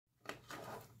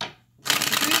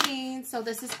reading. So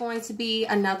this is going to be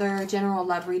another general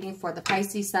love reading for the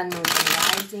Pisces, Sun, Moon,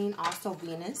 and Rising, also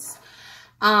Venus.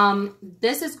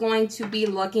 This is going to be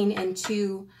looking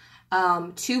into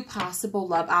two possible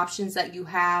love options that you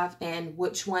have and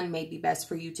which one may be best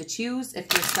for you to choose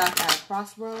if you're stuck at a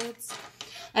crossroads.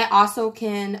 It also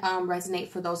can resonate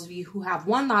for those of you who have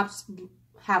one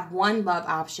love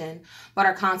option but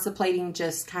are contemplating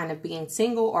just kind of being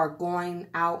single or going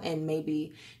out and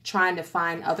maybe trying to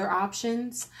find other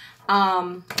options.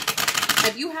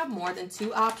 If you have more than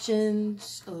two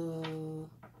options,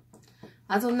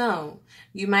 I don't know.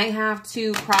 You might have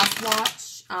to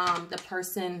cross-watch the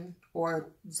person or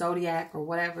zodiac or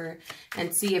whatever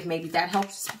and see if maybe that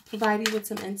helps provide you with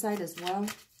some insight as well.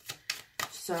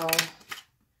 So,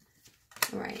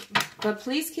 all right. But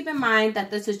please keep in mind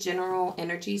that this is general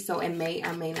energy, so it may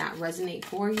or may not resonate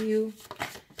for you.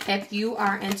 If you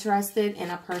are interested in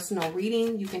a personal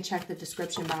reading, you can check the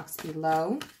description box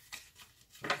below.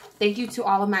 Thank you to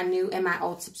all of my new and my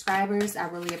old subscribers. I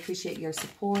really appreciate your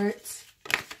support.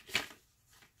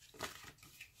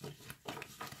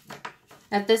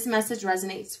 If this message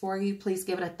resonates for you, please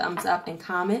give it a thumbs up and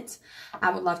comment. I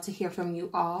would love to hear from you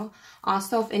all.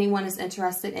 Also, if anyone is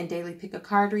interested in daily pick a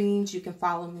card readings, you can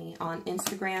follow me on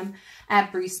Instagram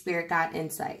at Bree Spirit Guide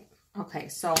Insight. Okay,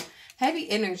 so heavy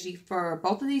energy for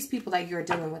both of these people that you're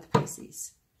dealing with,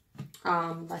 Pisces.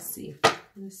 Let's see.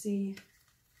 Let's see.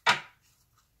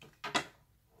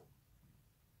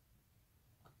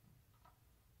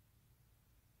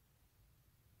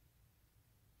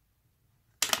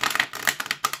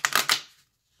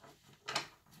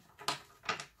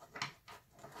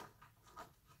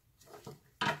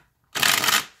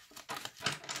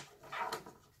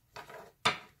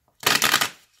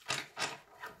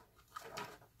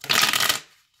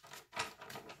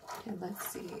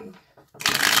 Let's see.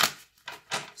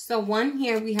 So one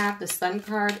here we have the Sun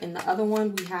card, and the other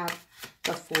one we have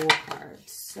the Fool card.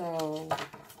 So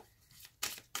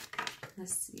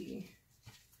let's see.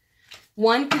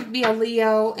 One could be a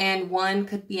Leo and one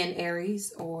could be an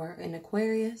Aries or an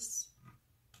Aquarius.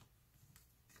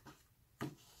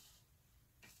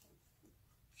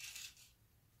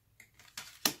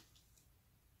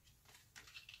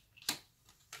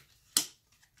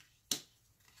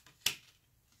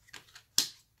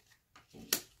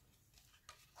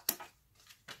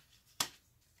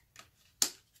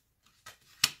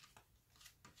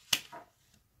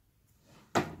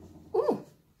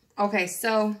 Okay,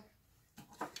 so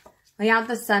we have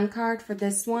the Sun card for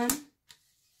this one.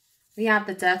 We have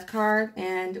the Death card,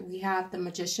 and we have the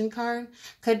Magician card.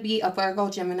 Could be a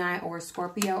Virgo, Gemini, or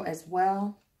Scorpio as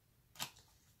well.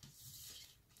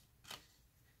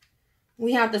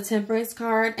 We have the Temperance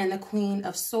card and the Queen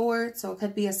of Swords, so it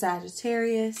could be a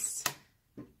Sagittarius.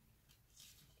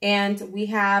 And we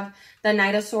have the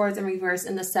Knight of Swords in reverse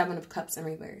and the Seven of Cups in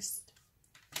reverse.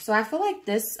 So I feel like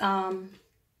this...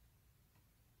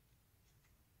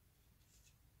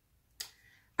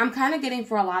 I'm kind of getting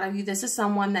for a lot of you, this is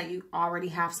someone that you already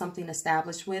have something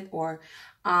established with, or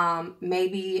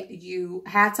maybe you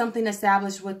had something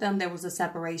established with them. There was a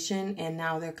separation and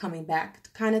now they're coming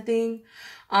back kind of thing.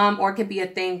 Or it could be a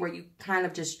thing where you kind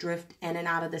of just drift in and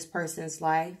out of this person's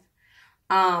life.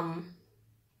 Let's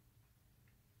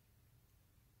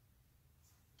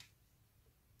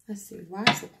see. Why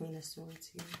is the Queen of Swords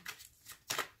here?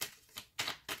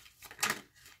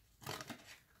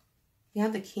 You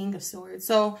have the King of Swords.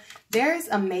 So there's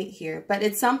a mate here, but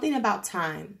it's something about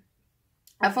time.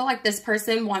 I feel like this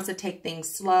person wants to take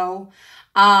things slow.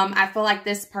 I feel like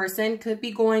this person could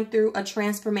be going through a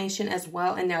transformation as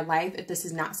well in their life if this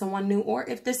is not someone new or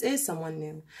if this is someone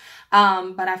new.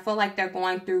 But I feel like they're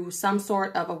going through some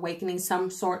sort of awakening, some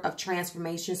sort of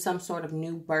transformation, some sort of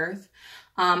new birth.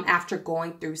 After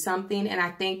going through something, and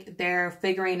I think they're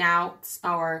figuring out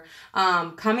or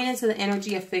coming into the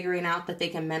energy of figuring out that they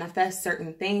can manifest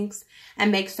certain things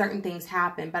and make certain things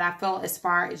happen. But I feel as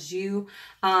far as you,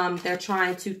 they're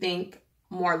trying to think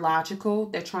more logical.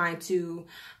 They're trying to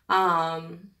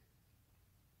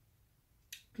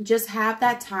just have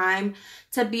that time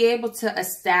to be able to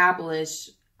establish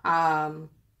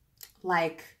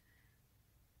like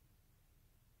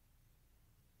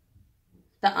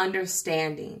the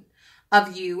understanding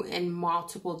of you in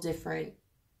multiple different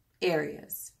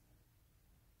areas.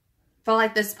 I feel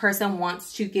like this person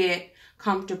wants to get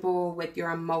comfortable with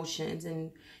your emotions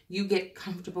and you get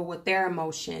comfortable with their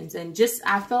emotions. And just,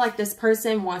 I feel like this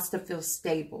person wants to feel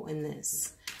stable in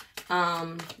this.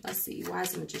 Let's see. Why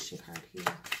is the Magician card here?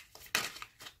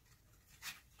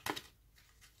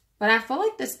 But I feel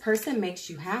like this person makes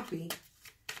you happy.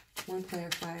 One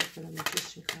clarified for the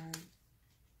Magician card.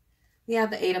 We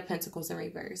have the Eight of Pentacles in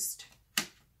reversed.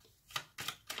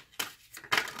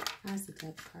 How's the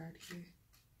Death card here?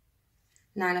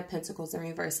 Nine of Pentacles in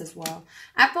reverse as well.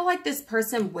 I feel like this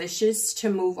person wishes to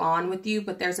move on with you,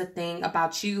 but there's a thing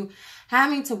about you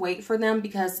having to wait for them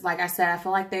because, like I said, I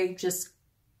feel like they just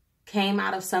came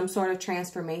out of some sort of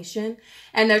transformation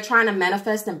and they're trying to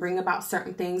manifest and bring about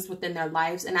certain things within their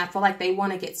lives. And I feel like they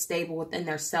want to get stable within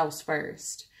themselves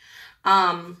first.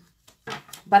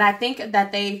 But I think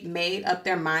that they've made up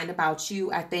their mind about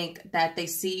you. I think that they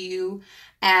see you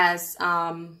as,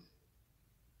 I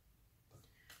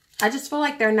just feel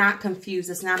like they're not confused.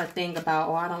 It's not a thing about,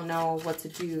 oh, I don't know what to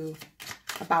do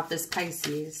about this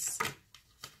Pisces.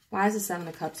 Why is the Seven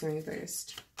of Cups in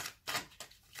reversed?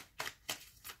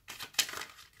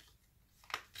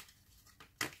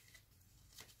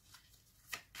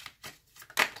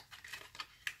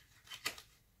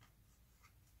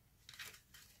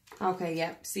 Okay,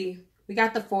 yep. See, we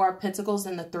got the Four of Pentacles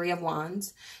and the Three of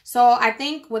Wands. So I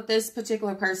think with this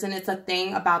particular person, it's a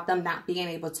thing about them not being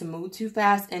able to move too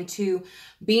fast and to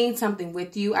being something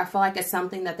with you. I feel like it's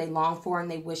something that they long for and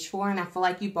they wish for. And I feel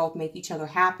like you both make each other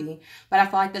happy. But I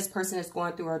feel like this person is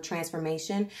going through a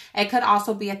transformation. It could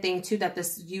also be a thing too that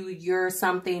you're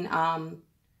something, I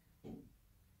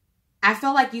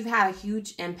feel like you've had a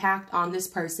huge impact on this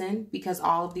person because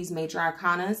all of these major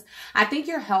arcanas. I think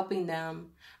you're helping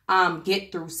them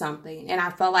get through something. And I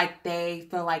feel like they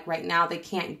feel like right now they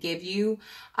can't give you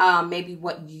maybe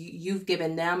what you've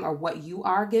given them or what you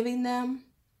are giving them.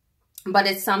 But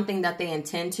it's something that they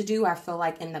intend to do. I feel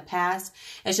like in the past,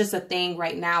 it's just a thing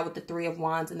right now with the Three of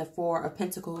Wands and the Four of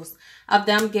Pentacles of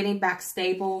them getting back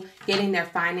stable, getting their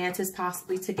finances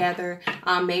possibly together.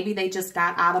 Maybe they just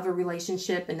got out of a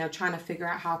relationship and they're trying to figure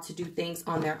out how to do things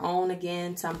on their own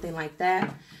again, something like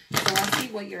that. So let's see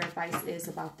what your advice is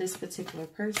about this particular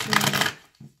person.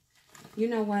 You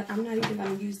know what? I'm not even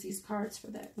going to use these cards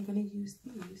for that. I'm going to use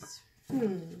these.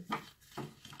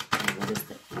 What is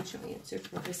the angel answer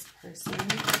for this person?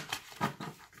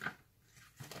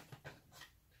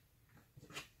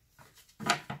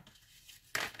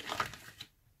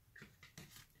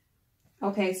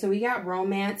 Okay, so we got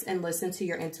romance and listen to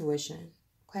your intuition.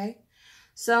 Okay,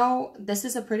 so this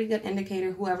is a pretty good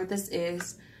indicator, whoever this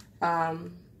is. I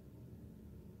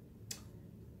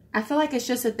feel like it's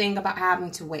just a thing about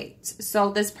having to wait.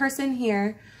 So this person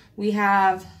here, we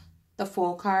have the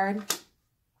Fool card.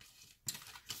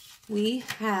 We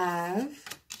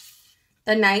have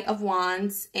the Knight of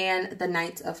Wands and the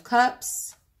Knight of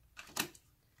Cups.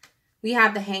 We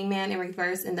have the Hangman in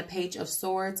reverse and the Page of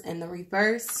Swords in the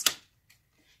reverse.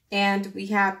 And we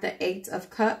have the Eight of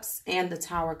Cups and the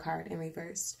Tower card in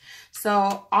reverse.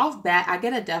 So off bat, I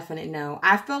get a definite no.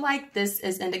 I feel like this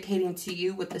is indicating to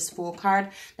you with this Fool card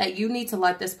that you need to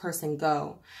let this person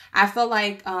go. I feel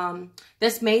like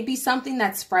this may be something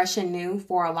that's fresh and new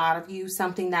for a lot of you,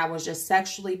 something that was just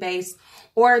sexually based,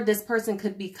 or this person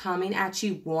could be coming at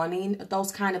you wanting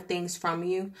those kind of things from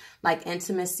you, like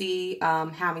intimacy,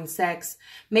 having sex,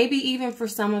 maybe even for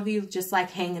some of you, just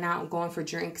like hanging out and going for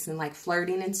drinks and like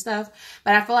flirting and stuff.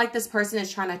 But I feel like this person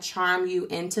is trying to charm you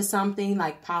into something,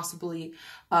 like possibly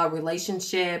a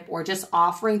relationship or just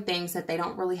offering things that they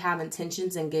don't really have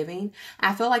intentions in giving.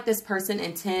 I feel like this person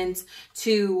intends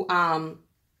to,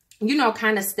 you know,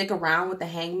 kind of stick around with the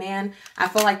Hangman. I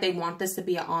feel like they want this to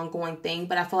be an ongoing thing,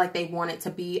 but I feel like they want it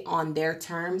to be on their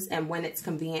terms and when it's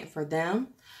convenient for them.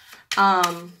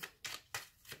 I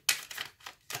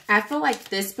feel like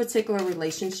this particular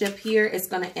relationship here is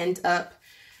going to end up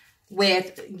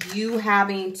with you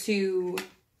having to...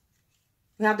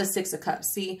 We have the Six of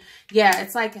Cups. See, yeah,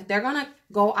 it's like they're going to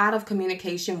go out of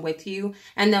communication with you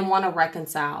and then want to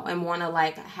reconcile and want to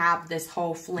like have this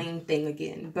whole fling thing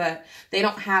again. But they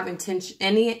don't have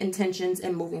any intentions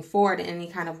in moving forward in any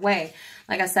kind of way.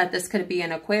 Like I said, this could be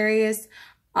an Aquarius,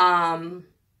 a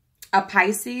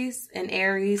Pisces, an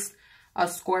Aries, a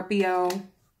Scorpio.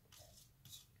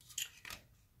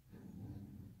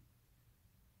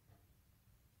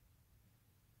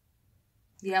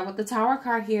 Yeah, with the Tower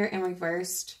card here in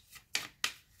reversed,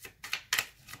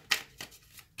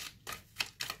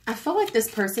 I feel like this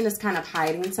person is kind of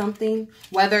hiding something,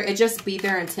 whether it just be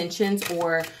their intentions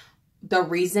or the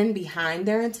reason behind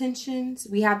their intentions.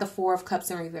 We have the Four of Cups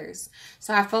in reverse.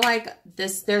 So I feel like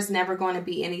there's never going to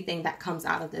be anything that comes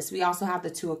out of this. We also have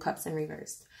the Two of Cups in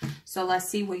reverse. So let's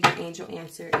see what your angel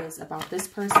answer is about this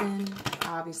person.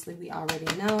 Obviously, we already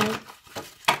know.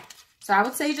 So I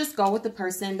would say just go with the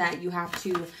person that you have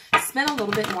to spend a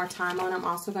little bit more time on. I'm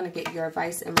also going to get your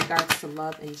advice in regards to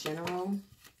love in general.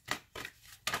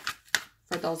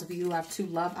 For those of you who have two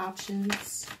love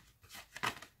options.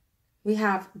 We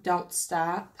have Don't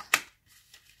Stop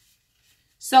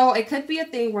So it could be a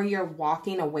thing where you're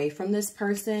walking away from this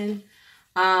person,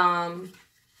 or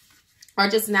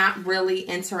just not really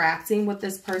interacting with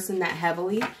this person that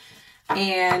heavily.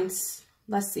 And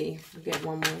let's see, we'll get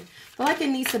one more. I feel like it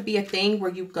needs to be a thing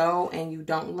where you go and you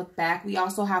don't look back. We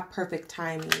also have perfect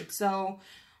timing. So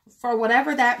for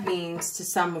whatever that means to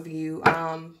some of you,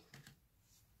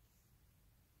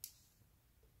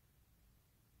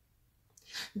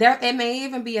 it may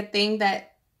even be a thing that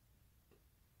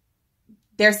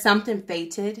there's something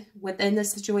fated within the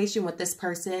situation with this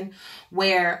person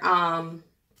where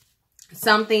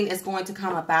something is going to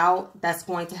come about that's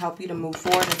going to help you to move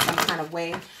forward in some kind of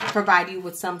way, provide you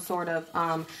with some sort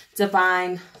of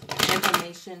divine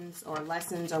informations or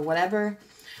lessons or whatever.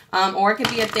 Or it could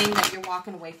be a thing that you're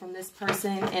walking away from this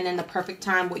person, and in the perfect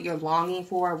time, what you're longing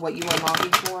for, what you are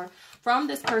longing for from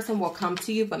this person will come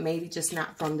to you, but maybe just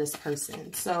not from this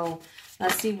person. So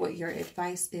let's see what your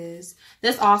advice is.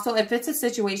 This also, if it's a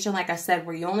situation, like I said,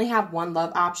 where you only have one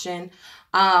love option,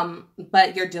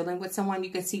 but you're dealing with someone,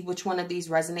 you can see which one of these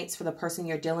resonates for the person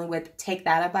you're dealing with. Take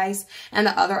that advice. And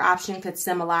the other option could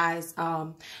symbolize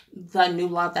the new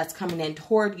love that's coming in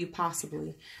toward you,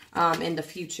 possibly in the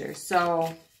future.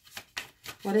 So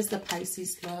what is the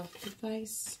Pisces love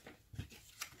advice?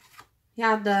 You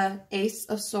have the Ace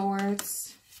of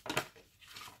Swords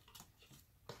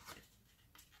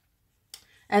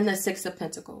and the Six of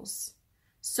Pentacles.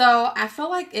 So I feel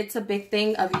like it's a big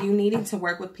thing of you needing to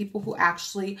work with people who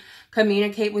actually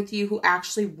communicate with you, who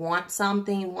actually want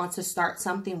something, want to start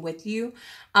something with you.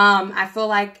 I feel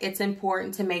like it's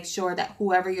important to make sure that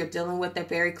whoever you're dealing with, they're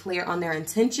very clear on their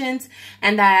intentions,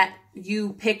 and that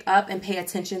you pick up and pay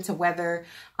attention to whether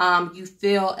you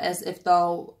feel as if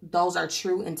though those are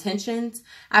true intentions.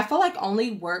 I feel like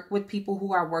only work with people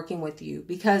who are working with you,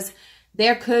 because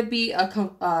there could be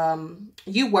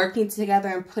you working together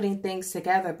and putting things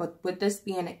together, but with this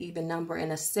being an even number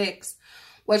and a 6,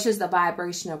 which is the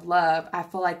vibration of love, I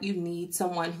feel like you need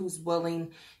someone who's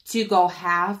willing to go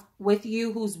half with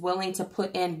you, who's willing to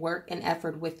put in work and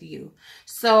effort with you.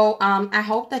 So I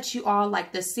hope that you all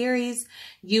like this series.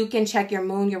 You can check your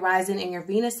moon, your rising, and your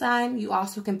Venus sign. You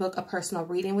also can book a personal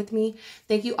reading with me.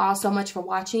 Thank you all so much for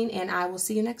watching, and I will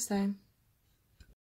see you next time.